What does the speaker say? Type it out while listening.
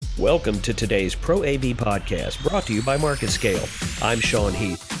Welcome to today's Pro AV podcast, brought to you by MarketScale. I'm Sean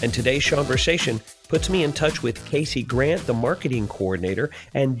Heath, and today's conversation puts me in touch with Casey Grant, the marketing coordinator,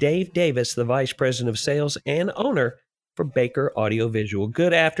 and Dave Davis, the vice president of sales and owner for Baker Audiovisual.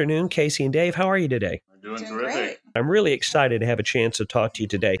 Good afternoon, Casey and Dave. How are you today? I'm doing terrific. Great. I'm really excited to have a chance to talk to you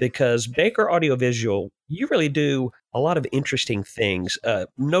today because Baker Audiovisual, you really do a lot of interesting things,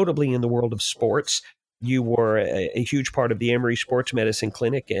 notably in the world of sports. You were a huge part of the Emory Sports Medicine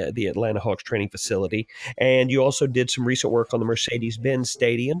Clinic at the Atlanta Hawks training facility. And you also did some recent work on the Mercedes-Benz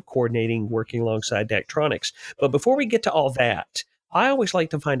Stadium, working alongside Daktronics. But before we get to all that, I always like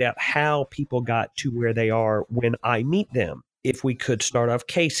to find out how people got to where they are when I meet them. If we could start off,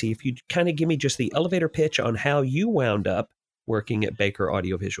 Casey, if you'd kind of give me just the elevator pitch on how you wound up working at Baker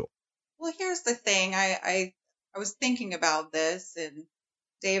Audiovisual. Well, here's the thing. I was thinking about this, and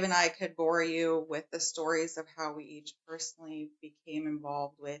Dave and I could bore you with the stories of how we each personally became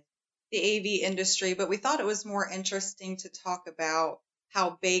involved with the AV industry, but we thought it was more interesting to talk about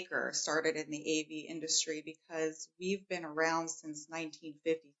how Baker started in the AV industry because we've been around since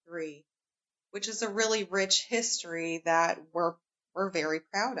 1953, which is a really rich history that we're very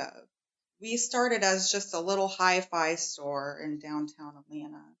proud of. We started as just a little hi-fi store in downtown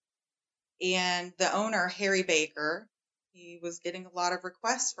Atlanta. And the owner, Harry Baker, he was getting a lot of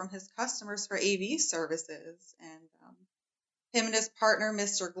requests from his customers for AV services. And him and his partner,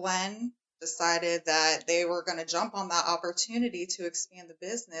 Mr. Glenn, decided that they were going to jump on that opportunity to expand the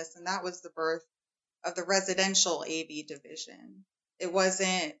business. And that was the birth of the residential AV division. It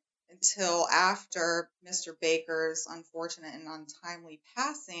wasn't until after Mr. Baker's unfortunate and untimely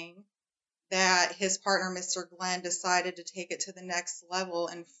passing that his partner, Mr. Glenn, decided to take it to the next level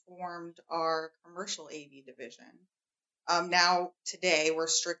and formed our commercial AV division. Now, today, we're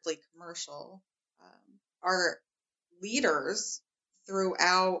strictly commercial. Our leaders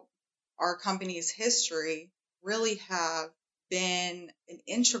throughout our company's history really have been an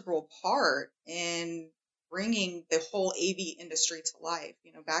integral part in bringing the whole AV industry to life.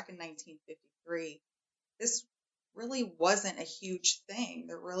 You know, back in 1953, this really wasn't a huge thing.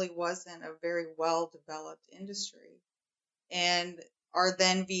 There really wasn't a very well-developed industry. And our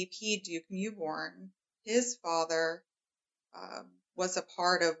then VP, Duke Mewborn, his father was a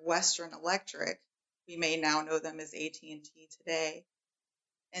part of Western Electric. We may now know them as AT&T today.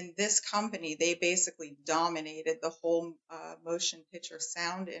 And this company, they basically dominated the whole motion picture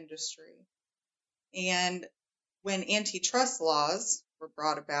sound industry. And when antitrust laws were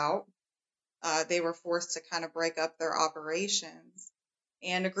brought about, they were forced to kind of break up their operations.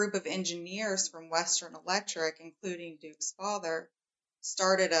 And a group of engineers from Western Electric, including Duke's father,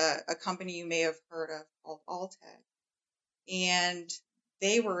 started a company you may have heard of called Altec. And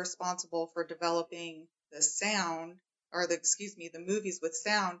they were responsible for developing the sound, or the movies with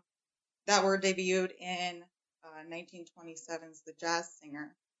sound that were debuted in 1927's The Jazz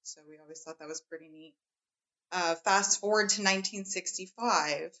Singer. So we always thought that was pretty neat. Fast forward to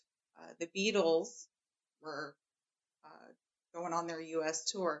 1965. The Beatles were going on their U.S.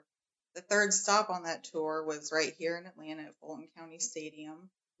 tour. The third stop on that tour was right here in Atlanta at Fulton County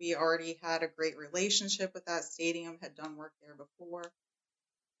Stadium. We already had a great relationship with that stadium, had done work there before,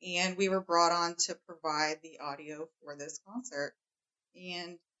 and we were brought on to provide the audio for this concert.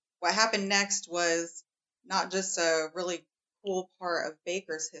 And what happened next was not just a really cool part of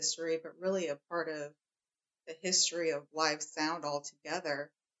Baker's history, but really a part of the history of live sound altogether.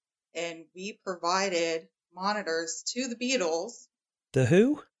 And we provided monitors to the Beatles. The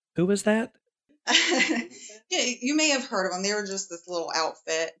who? Who was that? Yeah, you may have heard of them. They were just this little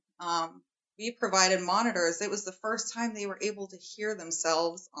outfit. We provided monitors. It was the first time they were able to hear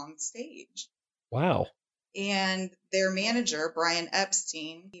themselves on stage. Wow. And their manager, Brian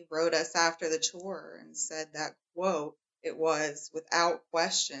Epstein, he wrote us after the tour and said that, quote, it was, without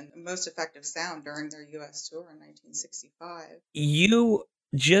question, the most effective sound during their U.S. tour in 1965. You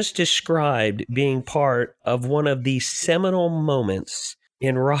just described being part of one of the seminal moments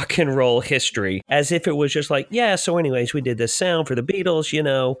in rock and roll history, as if it was just like, yeah, so anyways, we did this sound for the Beatles, you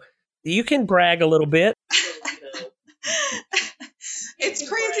know. You can brag a little bit. It's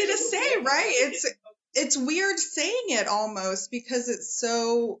crazy to say, right? It's weird saying it almost because it's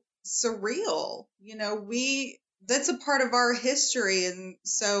so surreal. You know, that's a part of our history, and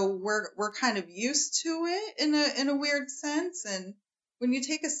so we're kind of used to it in a weird sense. And when you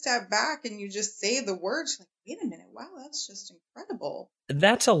take a step back and you just say the words, like, wait a minute, wow, that's just incredible.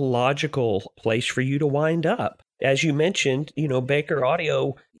 That's a logical place for you to wind up. As you mentioned, you know, Baker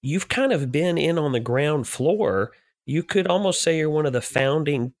Audio, you've kind of been in on the ground floor. You could almost say you're one of the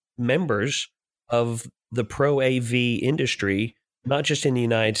founding members of the Pro AV industry not just in the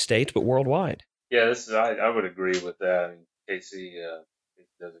United States, but worldwide. Yeah, I would agree with that. I mean, Casey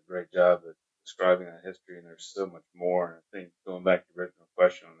does a great job at describing that history, and there's so much more. And I think going back to the original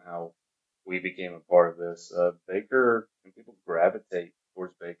question on how we became a part of this, Baker and people gravitate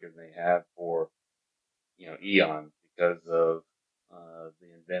towards Baker than they have for eons because of the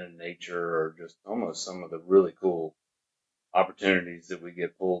inventive nature or just almost some of the really cool opportunities that we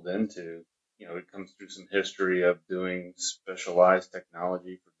get pulled into. It comes through some history of doing specialized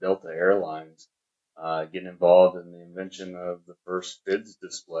technology for Delta Airlines, getting involved in the invention of the first FIDS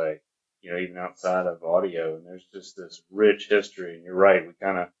display, even outside of audio. And there's just this rich history. And you're right, we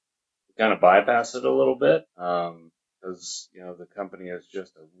kind of bypass it a little bit, because, the company is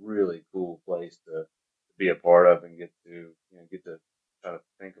just a really cool place to be a part of and get to try to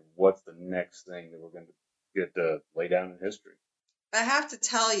think of what's the next thing that we're going to get to lay down in history. I have to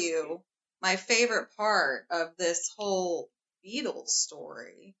tell you, my favorite part of this whole Beatles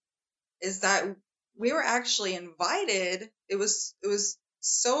story is that we were actually invited. It was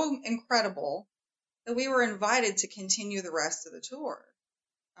so incredible that we were invited to continue the rest of the tour,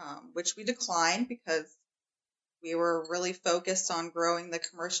 which we declined because we were really focused on growing the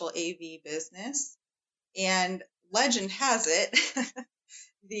commercial AV business. And legend has it,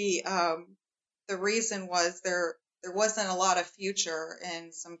 the the reason was there wasn't a lot of future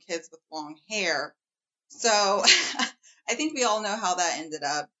in some kids with long hair. So I think we all know how that ended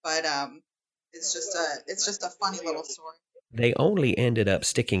up, but it's just a funny little story. They only ended up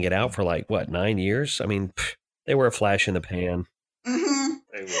sticking it out for like, what, 9 years? I mean, they were a flash in the pan. Hmm.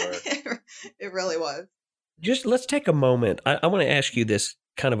 They were. It really was. Just let's take a moment. I want to ask you this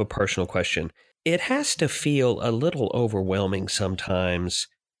kind of a personal question. It has to feel a little overwhelming sometimes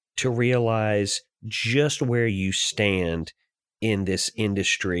to realize just where you stand in this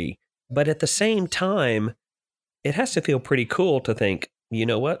industry. But at the same time, it has to feel pretty cool to think, you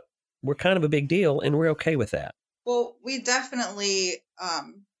know what? We're kind of a big deal and we're okay with that. Well, we definitely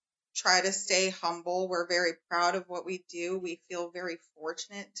try to stay humble. We're very proud of what we do. We feel very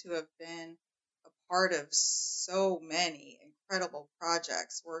fortunate to have been a part of so many incredible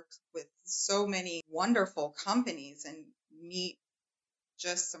projects, worked with so many wonderful companies, and meet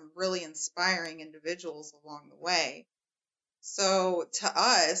just some really inspiring individuals along the way. So to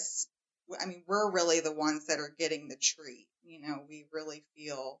us, I mean, we're really the ones that are getting the treat. We really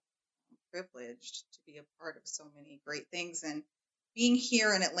feel privileged to be a part of so many great things. And being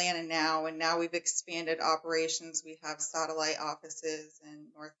here in Atlanta now, and now we've expanded operations. We have satellite offices in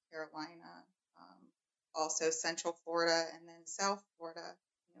North Carolina, also Central Florida, and then South Florida.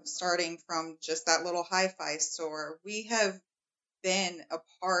 Starting from just that little hi-fi store, we have been a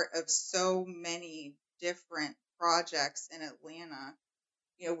part of so many different projects in Atlanta.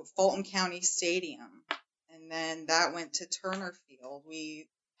 With Fulton County Stadium, and then that went to Turner Field. We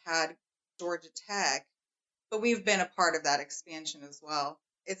had Georgia Tech, but we've been a part of that expansion as well.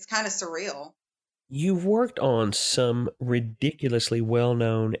 It's kind of surreal. You've worked on some ridiculously well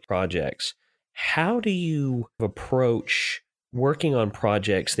known projects. How do you approach working on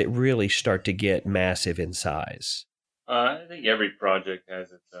projects that really start to get massive in size? I think every project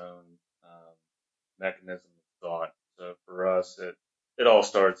has its own um, mechanism of thought. So for us, it all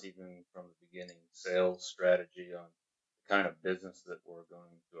starts even from the beginning, sales strategy on the kind of business that we're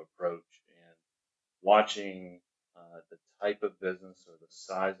going to approach, and watching the type of business or the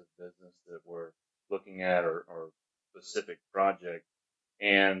size of business that we're looking at, or specific project,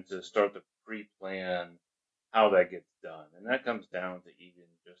 and to start to pre-plan how that gets done. And that comes down to even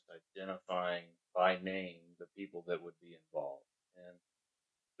just identifying by name the people that would be involved. And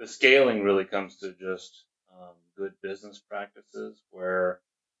the scaling really comes to just good business practices where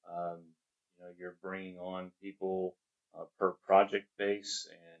you're bringing on people per project base,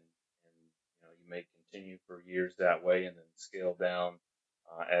 and you may continue for years that way and then scale down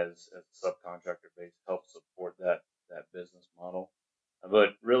as the subcontractor base helps support that business model. But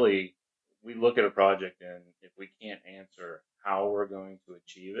really, we look at a project, and if we can't answer how we're going to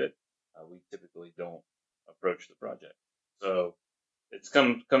achieve it, we typically don't approach the project. So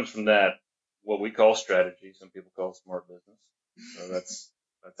comes from that, what we call strategy. Some people call it smart business. So that's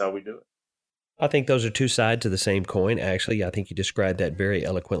how we do it. I think those are two sides of the same coin. Actually, I think you described that very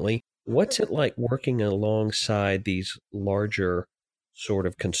eloquently. What's it like working alongside these larger sort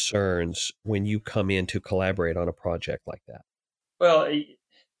of concerns when you come in to collaborate on a project like that? Well,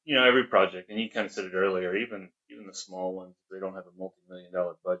 every project, and you kind of said it earlier, even the small ones, they don't have a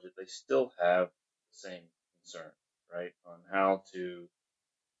multi-million-dollar budget. They still have the same concern, right, on how to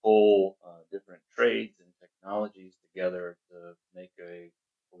pull different trades and technologies together to make a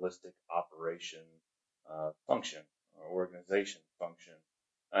holistic operation function organization function.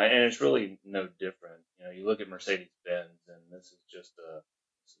 And it's really no different. You look at Mercedes-Benz, and this is just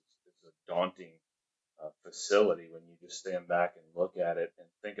it's a daunting facility when you just stand back and look at it and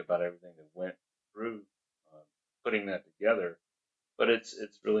think about everything that went through uh, putting that together. But it's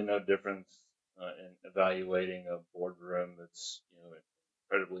really no difference in evaluating a boardroom that's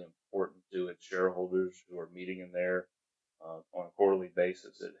incredibly important to its shareholders who are meeting in there on a quarterly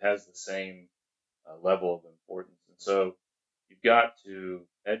basis. It has the same level of importance, and so you've got to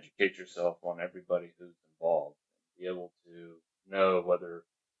educate yourself on everybody who's involved and be able to know whether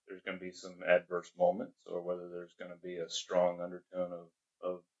there's going to be some adverse moments or whether there's going to be a strong undertone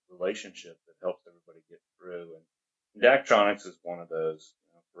of relationship that helps everybody get through. And Daktronics is one of those.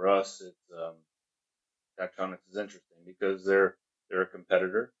 For us, Daktronics is interesting because they're a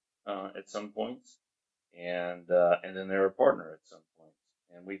competitor at some points, and then they're a partner at some points.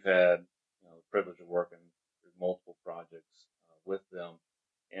 And we've had the privilege of working through multiple projects with them.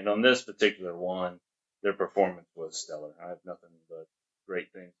 And on this particular one, their performance was stellar. I have nothing but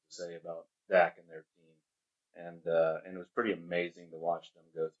great things to say about Dak and their team, and it was pretty amazing to watch them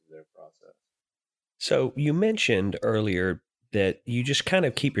go through their process. So you mentioned earlier that you just kind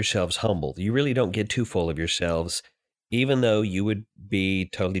of keep yourselves humble. You really don't get too full of yourselves, even though you would be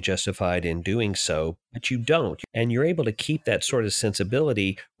totally justified in doing so, but you don't. And you're able to keep that sort of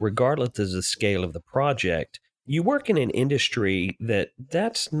sensibility regardless of the scale of the project. You work in an industry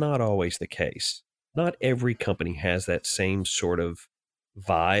that's not always the case. Not every company has that same sort of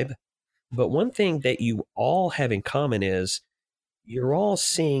vibe. But one thing that you all have in common is you're all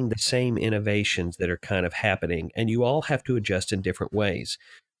seeing the same innovations that are kind of happening, and you all have to adjust in different ways.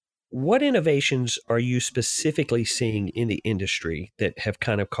 What innovations are you specifically seeing in the industry that have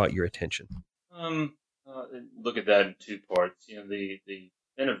kind of caught your attention? Um, Look at that in two parts. The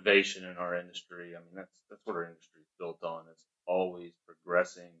innovation in our industry. I mean, that's what our industry is built on. It's always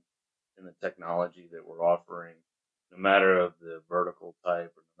progressing in the technology that we're offering, no matter of the vertical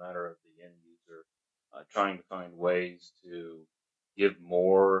type or no matter of the end user. Trying to find ways to give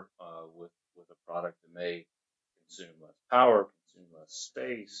more with a product that may consume less power, consume less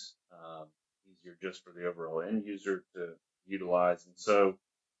space, easier just for the overall end user to utilize, and so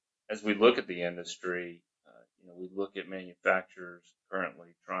as we look at the industry, we look at manufacturers currently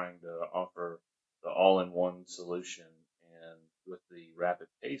trying to offer the all-in-one solution, and with the rapid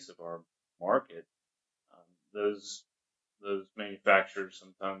pace of our market, um, those those manufacturers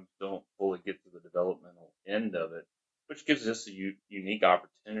sometimes don't fully get to the developmental end of it, which gives us a unique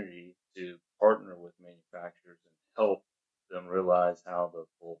opportunity to partner with manufacturers and help them realize how the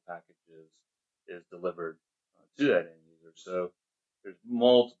full package is delivered to that end user. So there's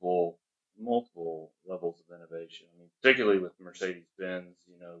multiple levels of innovation. I mean, particularly with Mercedes Benz,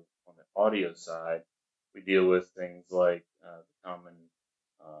 on the audio side, we deal with things like the common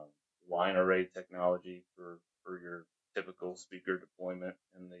uh, line array technology for your typical speaker deployment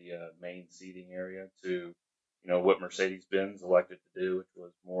in the main seating area to what Mercedes Benz elected to do, which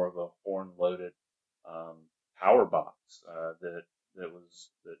was more of a horn loaded um, power box that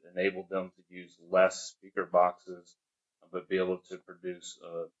enabled them to use less speaker boxes, but be able to produce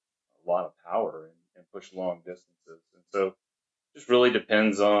a lot of power and push long distances. And so it just really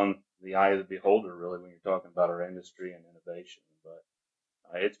depends on the eye of the beholder, really, when you're talking about our industry and innovation. But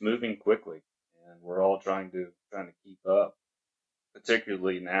it's moving quickly, and we're all trying to keep up.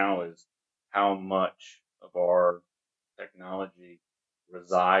 Particularly now is how much of our technology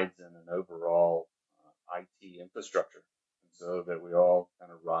resides in an overall IT infrastructure, and so that we all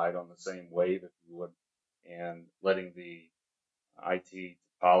kind of ride on the same wave, if you would, and letting the IT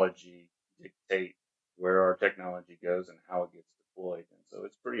topology dictate where our technology goes and how it gets deployed. And so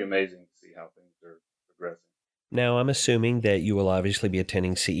it's pretty amazing to see how things are progressing. Now, I'm assuming that you will obviously be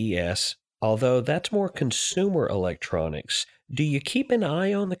attending CES, although that's more consumer electronics. Do you keep an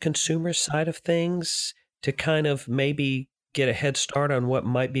eye on the consumer side of things to kind of maybe get a head start on what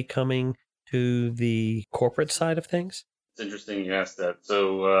might be coming to the corporate side of things? It's interesting you asked that.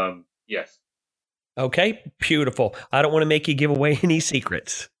 So, yes, Okay, beautiful. I don't want to make you give away any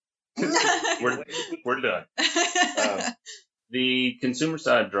secrets. we're, we're done. The consumer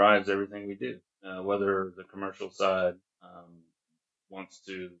side drives everything we do, whether the commercial side wants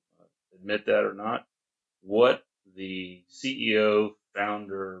to admit that or not. What the CEO,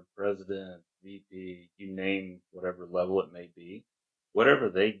 founder, president, VP, you name whatever level it may be, whatever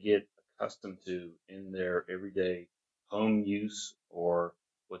they get accustomed to in their everyday home use or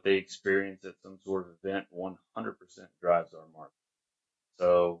what they experience at some sort of event 100% drives our market.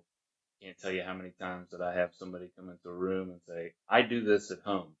 So can't tell you how many times that I have somebody come into a room and say, I do this at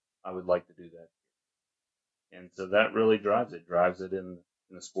home. I would like to do that. And so that really drives it in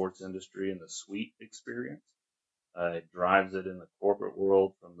the sports industry and the suite experience. It drives it in the corporate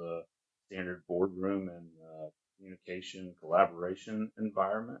world from the standard boardroom and communication collaboration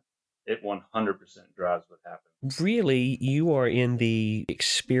environment. It 100% drives what happens. Really, you are in the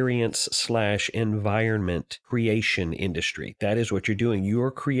experience slash environment creation industry. That is what you're doing. You're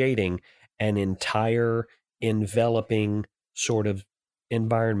creating an entire enveloping sort of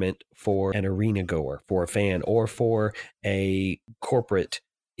environment for an arena goer, for a fan, or for a corporate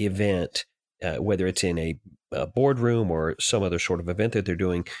event, whether it's in a boardroom or some other sort of event that they're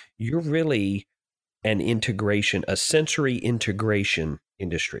doing. You're really an integration, a sensory integration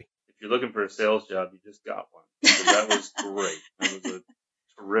industry. If you're looking for a sales job, you just got one. So that was great. That was a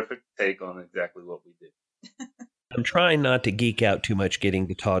terrific take on exactly what we did. I'm trying not to geek out too much getting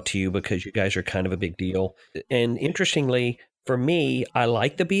to talk to you because you guys are kind of a big deal. And interestingly, for me, I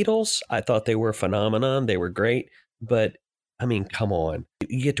like the Beatles. I thought they were a phenomenon. They were great. But I mean, come on.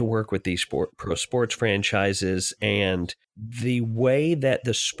 You get to work with these pro sports franchises, and the way that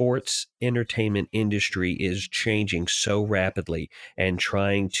the sports entertainment industry is changing so rapidly and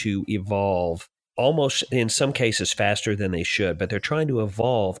trying to evolve almost in some cases faster than they should, but they're trying to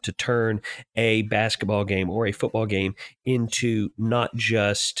evolve to turn a basketball game or a football game into not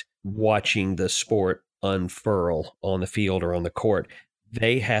just watching the sport unfurl on the field or on the court.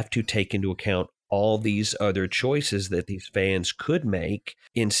 They have to take into account all these other choices that these fans could make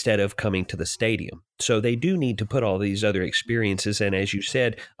instead of coming to the stadium. So they do need to put all these other experiences and, as you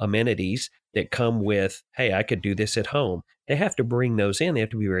said, amenities that come with, hey, I could do this at home. They have to bring those in. They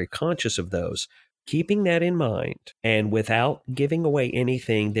have to be very conscious of those. Keeping that in mind and without giving away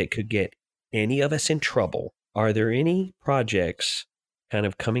anything that could get any of us in trouble, are there any projects kind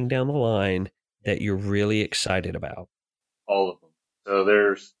of coming down the line that you're really excited about? All of them. So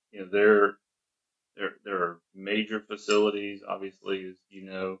there's, there are major facilities, obviously, as you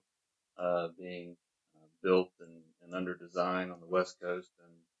know, being built and under design on the West Coast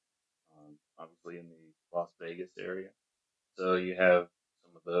and obviously in the Las Vegas area. So you have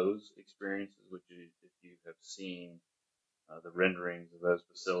some of those experiences, which if you have seen the renderings of those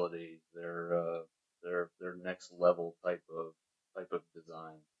facilities, they're next level type of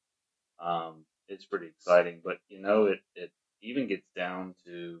design. It's pretty exciting, but it even gets down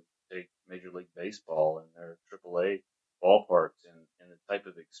to take Major League Baseball and their AAA ballparks and the type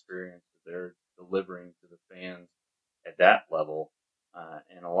of experience that they're delivering to the fans at that level.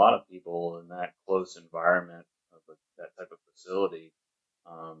 And a lot of people in that close environment of that type of facility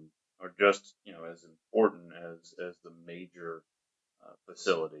are just as important as the major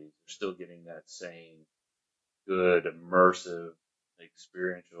facilities. They're still getting that same good immersive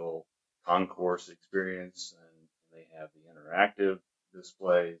experiential concourse experience, and they have the interactive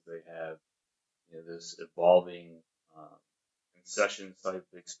displays. They have this evolving concession type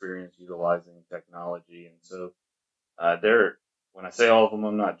experience utilizing technology, and so they're when I say all of them,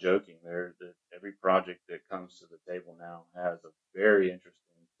 I'm not joking. Every project that comes to the table now has a very interesting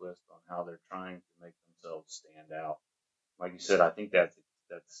twist on how they're trying to make themselves stand out. Like you said, I think that's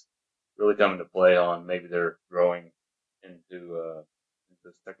really coming to play on maybe they're growing into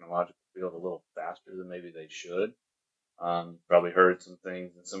this technological field a little faster than maybe they should. Probably heard some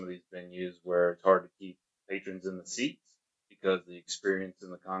things in some of these venues where it's hard to keep patrons in the seats because the experience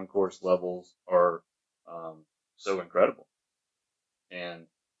and the concourse levels are so incredible. And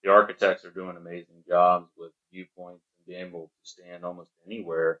the architects are doing amazing jobs with viewpoints and being able to stand almost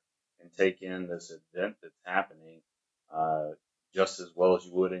anywhere and take in this event that's happening just as well as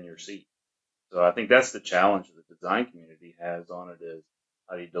you would in your seat. So I think that's the challenge that the design community has on it is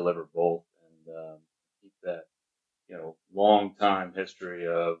how do you deliver both and keep that long time history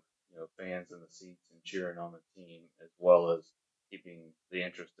of fans in the seats and cheering on the team as well as keeping the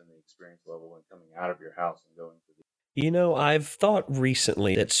interest in the experience level and coming out of your house and going to the I've thought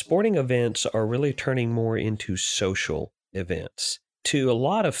recently that sporting events are really turning more into social events. To a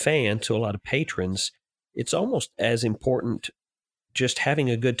lot of fans, to a lot of patrons, it's almost as important just having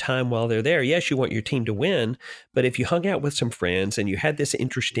a good time while they're there. Yes, you want your team to win, but if you hung out with some friends and you had this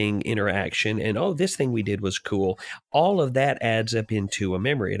interesting interaction and, oh, this thing we did was cool, all of that adds up into a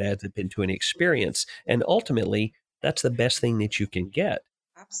memory. It adds up into an experience. And ultimately, that's the best thing that you can get.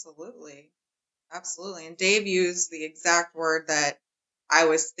 Absolutely. Absolutely. And Dave used the exact word that I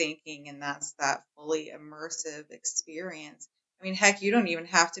was thinking, and that's that fully immersive experience. I mean, heck, you don't even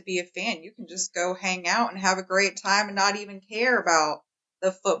have to be a fan. You can just go hang out and have a great time and not even care about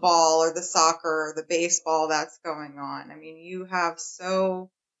the football or the soccer or the baseball that's going on. I mean, you have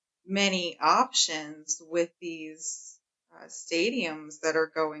so many options with these stadiums that are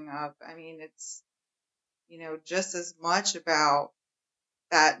going up. I mean, it's just as much about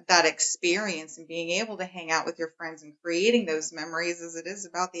that experience and being able to hang out with your friends and creating those memories as it is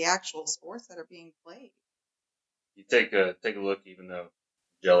about the actual sports that are being played. You take a look, even though I'm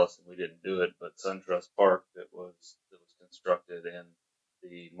jealous and we didn't do it, but SunTrust Park that was constructed and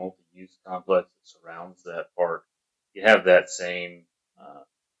the multi-use complex that surrounds that park, you have that same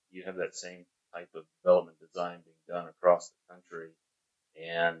type of development design being done across the country,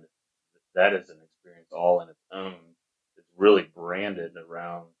 and that is an experience all in its own. It's really branded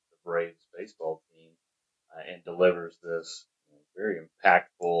around the Braves baseball team and delivers this very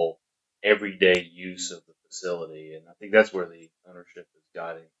impactful everyday use of the facility. And I think that's where the ownership has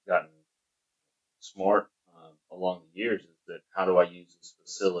gotten smart along the years, is that how do I use this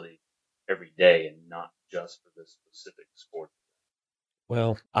facility every day and not just for this specific sport?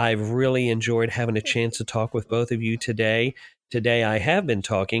 Well, I've really enjoyed having a chance to talk with both of you today. Today, I have been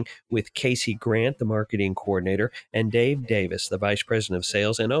talking with Casey Grant, the marketing coordinator, and Dave Davis, the vice president of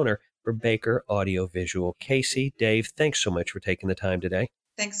sales and owner for Baker Audiovisual. Casey, Dave, thanks so much for taking the time today.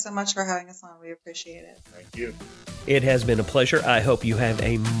 Thanks so much for having us on. We appreciate it. Thank you. It has been a pleasure. I hope you have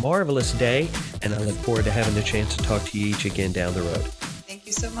a marvelous day, and I look forward to having the chance to talk to you each again down the road. Thank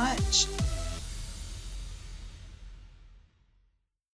you so much.